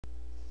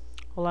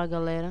Olá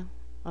galera,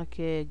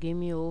 aqui é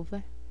Game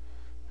Over.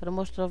 Quero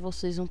mostrar a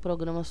vocês um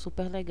programa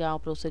super legal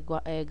para você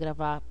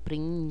gravar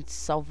prints,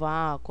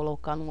 salvar,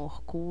 colocar no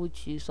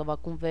Orkut, salvar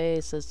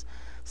conversas,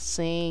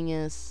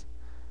 senhas,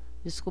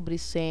 descobrir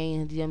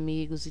senhas de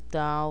amigos e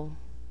tal.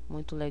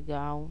 Muito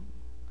legal.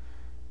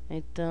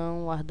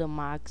 Então o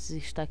Ardamax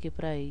está aqui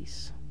para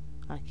isso.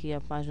 Aqui é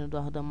a página do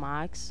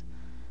Ardamax.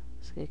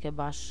 Você quer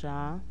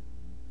baixar?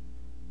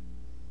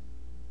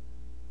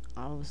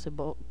 Você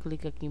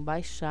clica aqui em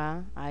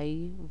baixar,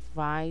 aí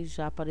vai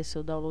já aparecer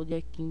o download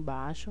aqui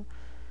embaixo.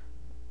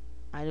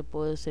 Aí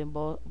depois você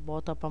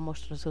bota para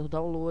mostrar seus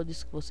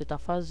downloads que você está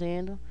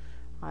fazendo.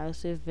 Aí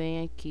você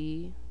vem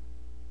aqui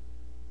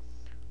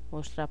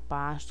mostrar a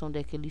pasta onde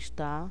é que ele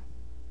está.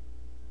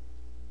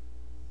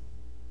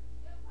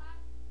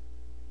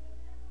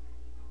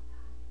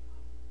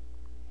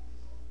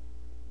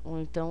 Ou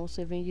então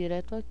você vem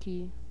direto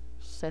aqui,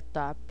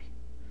 setup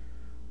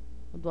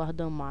do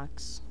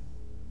Ardamax.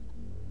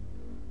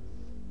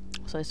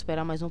 Só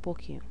esperar mais um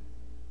pouquinho.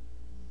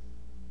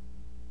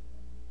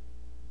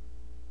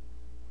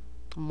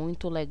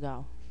 Muito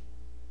legal.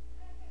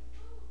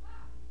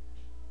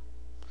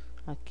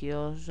 Aqui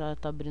ó, já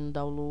está abrindo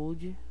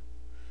download.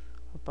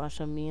 A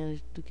pasta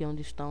minha do que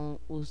onde estão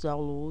os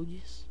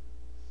downloads.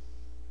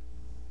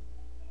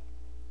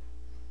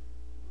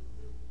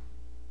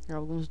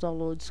 Alguns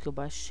downloads que eu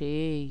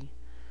baixei,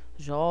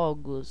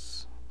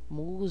 jogos,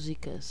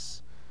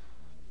 músicas,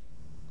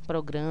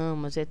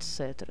 programas,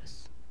 etc.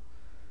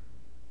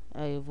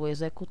 Aí eu vou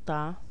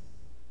executar,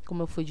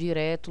 como eu fui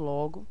direto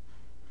logo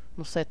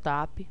no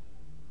setup.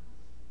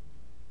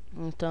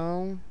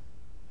 Então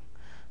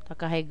tá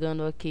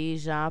carregando aqui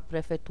já para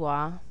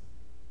efetuar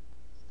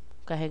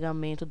o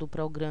carregamento do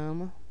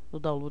programa, do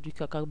download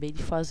que eu acabei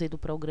de fazer do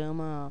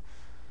programa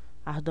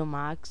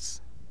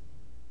Ardamax.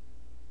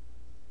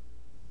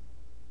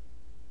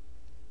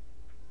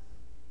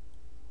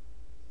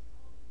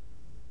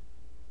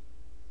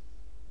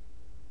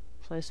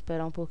 Só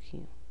esperar um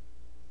pouquinho.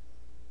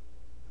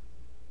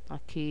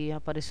 Aqui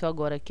apareceu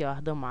agora aqui, ó,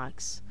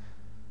 Ardamax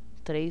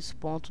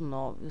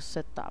 3.9, o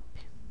setup.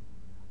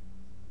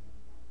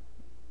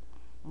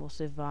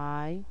 Você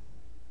vai,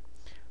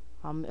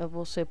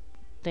 você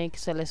tem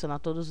que selecionar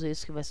todos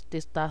esses que vai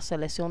estar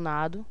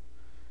selecionado.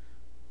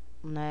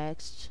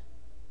 Next.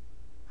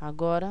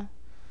 Agora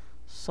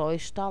só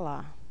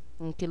instalar.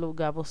 Em que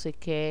lugar você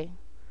quer?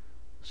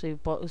 Se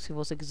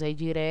você quiser ir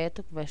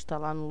direto, vai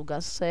instalar no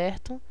lugar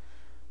certo.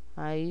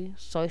 Aí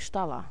só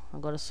instalar.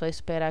 Agora é só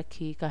esperar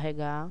aqui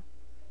carregar,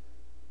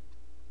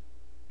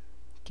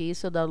 que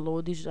seu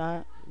download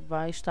já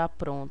vai estar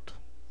pronto.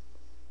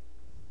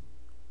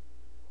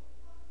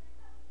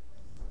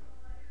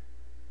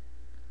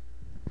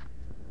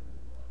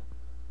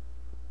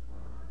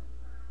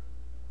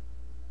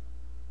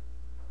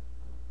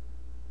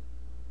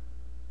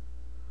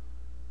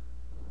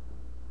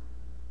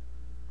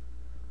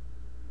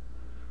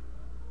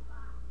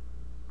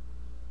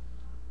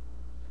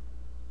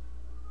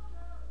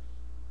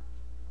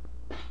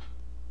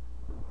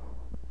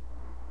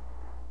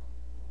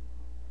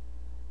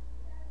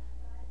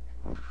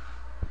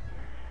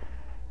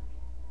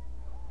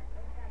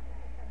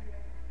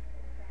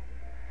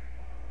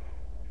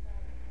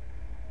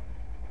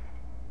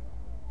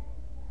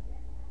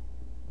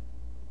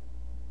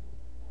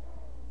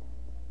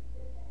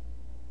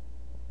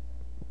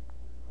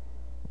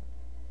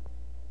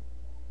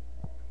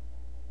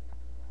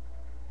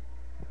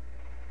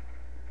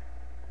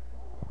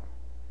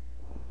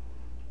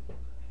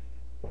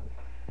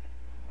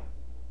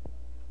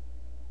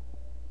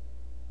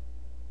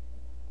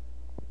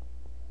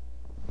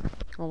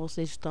 Como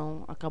vocês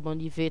estão acabando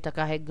de ver, está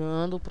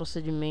carregando o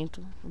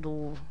procedimento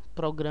do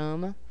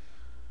programa.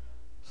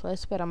 Só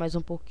esperar mais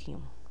um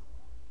pouquinho.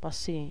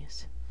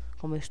 Paciência,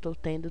 como eu estou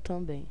tendo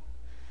também.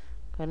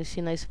 Quero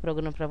ensinar esse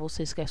programa para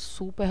vocês que é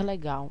super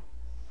legal.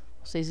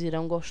 Vocês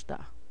irão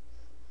gostar.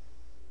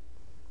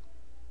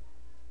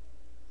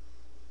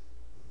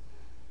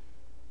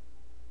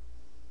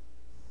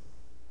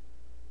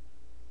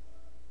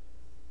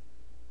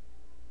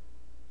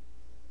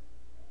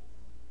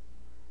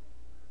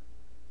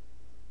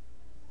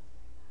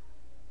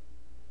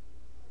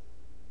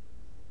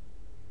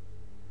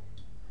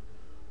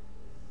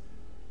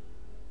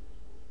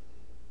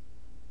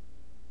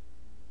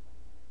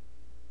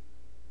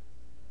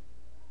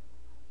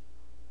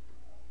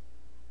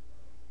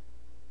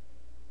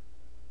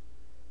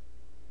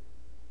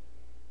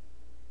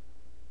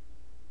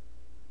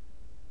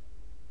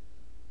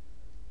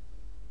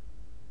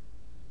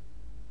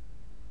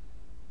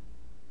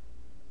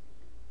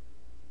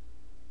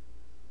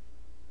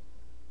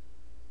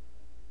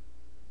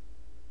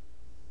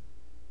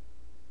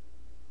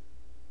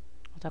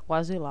 Tá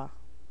quase lá.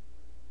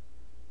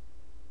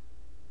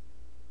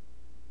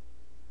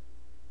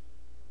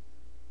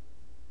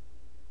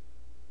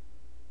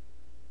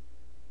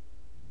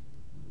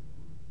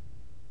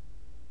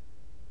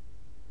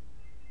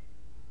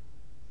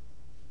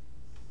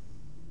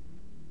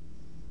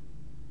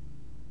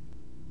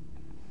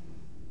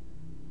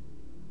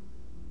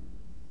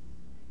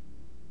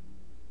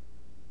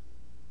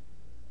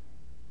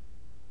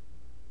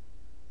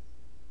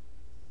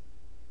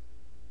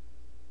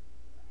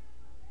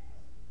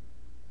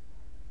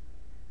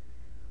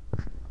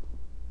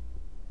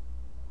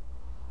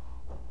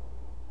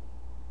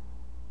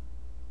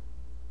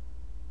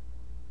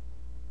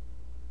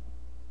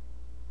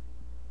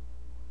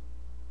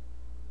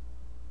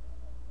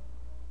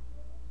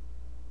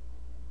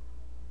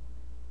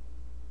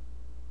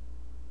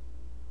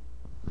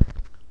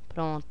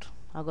 Pronto,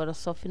 agora é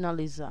só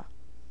finalizar.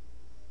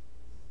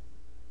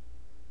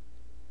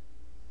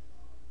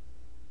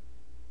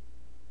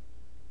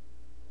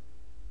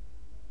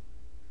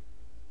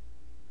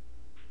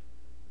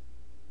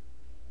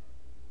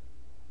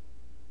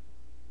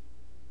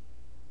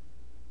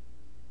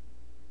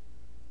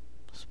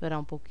 Esperar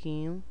um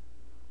pouquinho.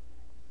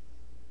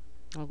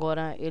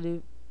 Agora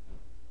ele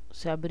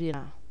se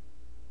abrirá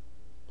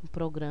o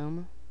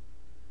programa.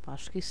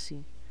 Acho que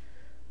sim.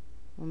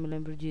 Não me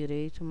lembro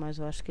direito, mas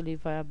eu acho que ele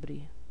vai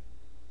abrir.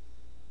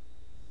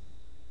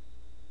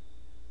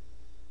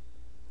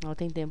 Não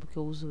tem tempo que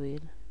eu uso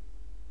ele.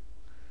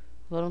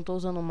 Agora não tô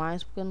usando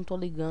mais porque eu não tô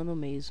ligando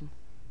mesmo.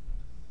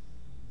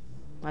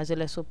 Mas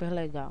ele é super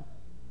legal.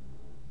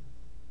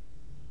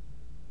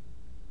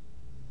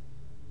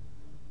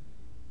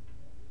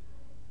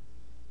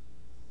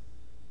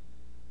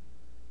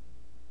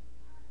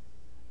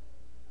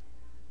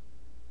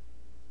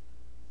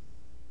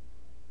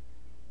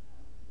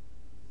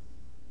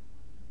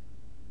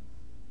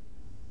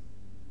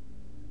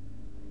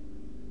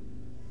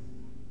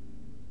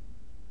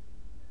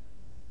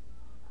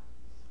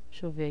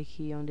 Deixa eu ver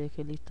aqui onde é que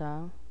ele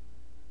tá.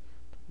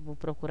 Vou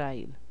procurar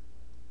ele.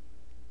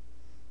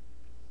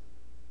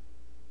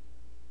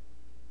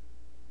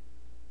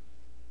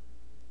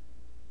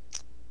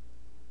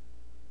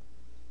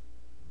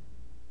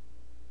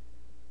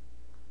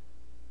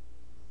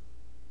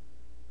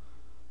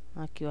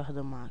 Aqui o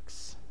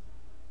Ardamax.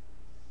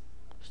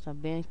 Está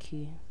bem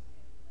aqui.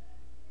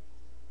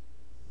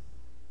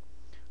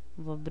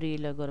 Vou abrir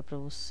ele agora para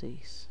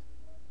vocês.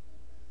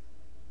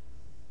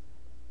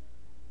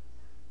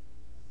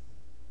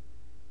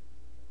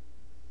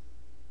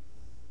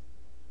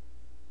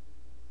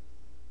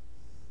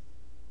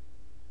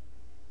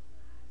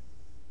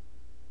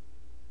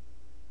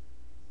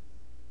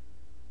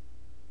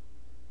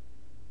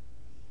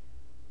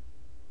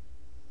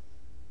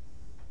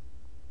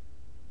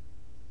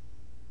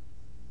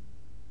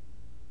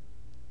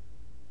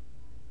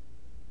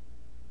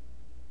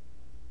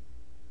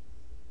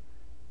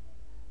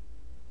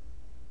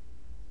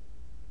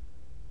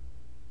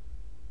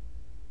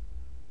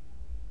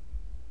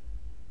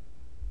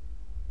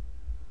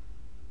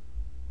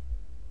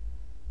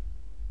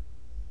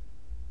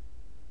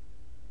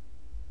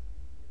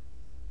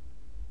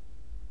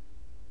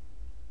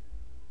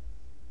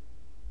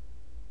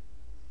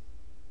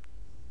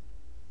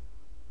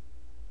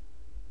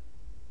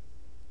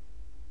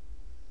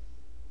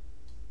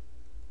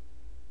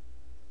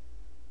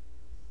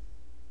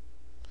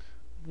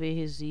 Ver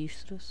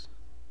registros.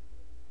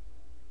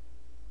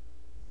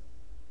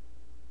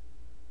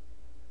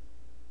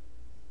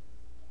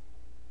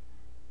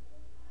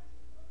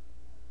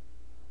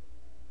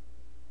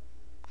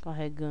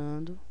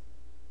 Carregando.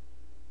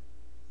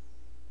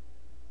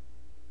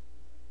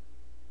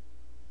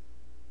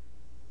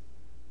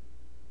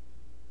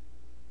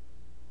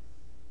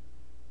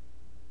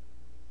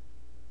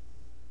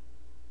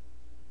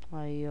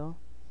 Aí, ó.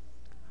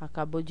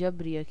 Acabou de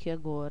abrir aqui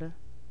agora.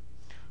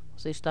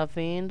 Você está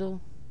vendo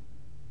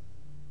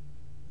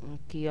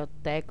aqui, ó,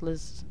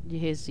 teclas de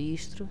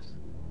registro.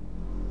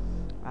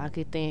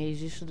 Aqui tem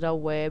registro da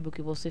web, o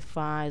que você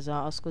faz,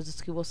 as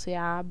coisas que você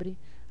abre.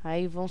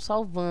 Aí vão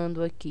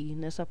salvando aqui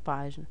nessa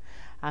página.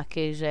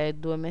 Aqui já é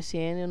do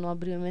MSN, eu não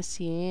abri o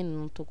MSN,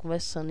 não estou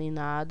conversando em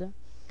nada.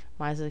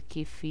 Mas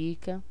aqui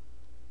fica.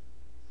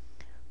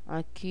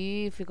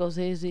 Aqui fica os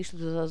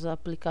registros das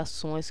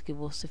aplicações que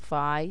você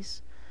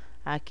faz.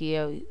 Aqui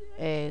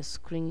é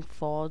Screen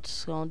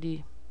Photos,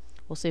 onde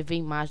você vê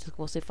imagens que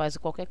você faz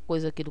qualquer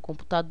coisa aqui do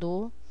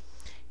computador.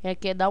 E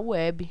aqui é da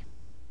web.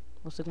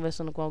 Você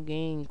conversando com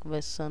alguém,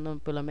 conversando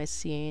pelo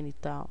MSN e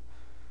tal.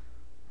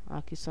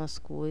 Aqui são as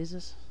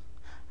coisas.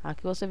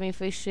 Aqui você vem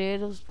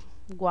fecheiros,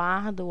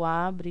 guarda ou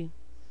abre.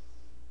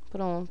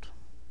 Pronto.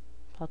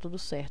 Tá tudo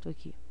certo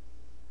aqui.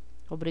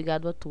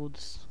 Obrigado a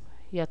todos.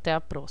 E até a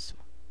próxima.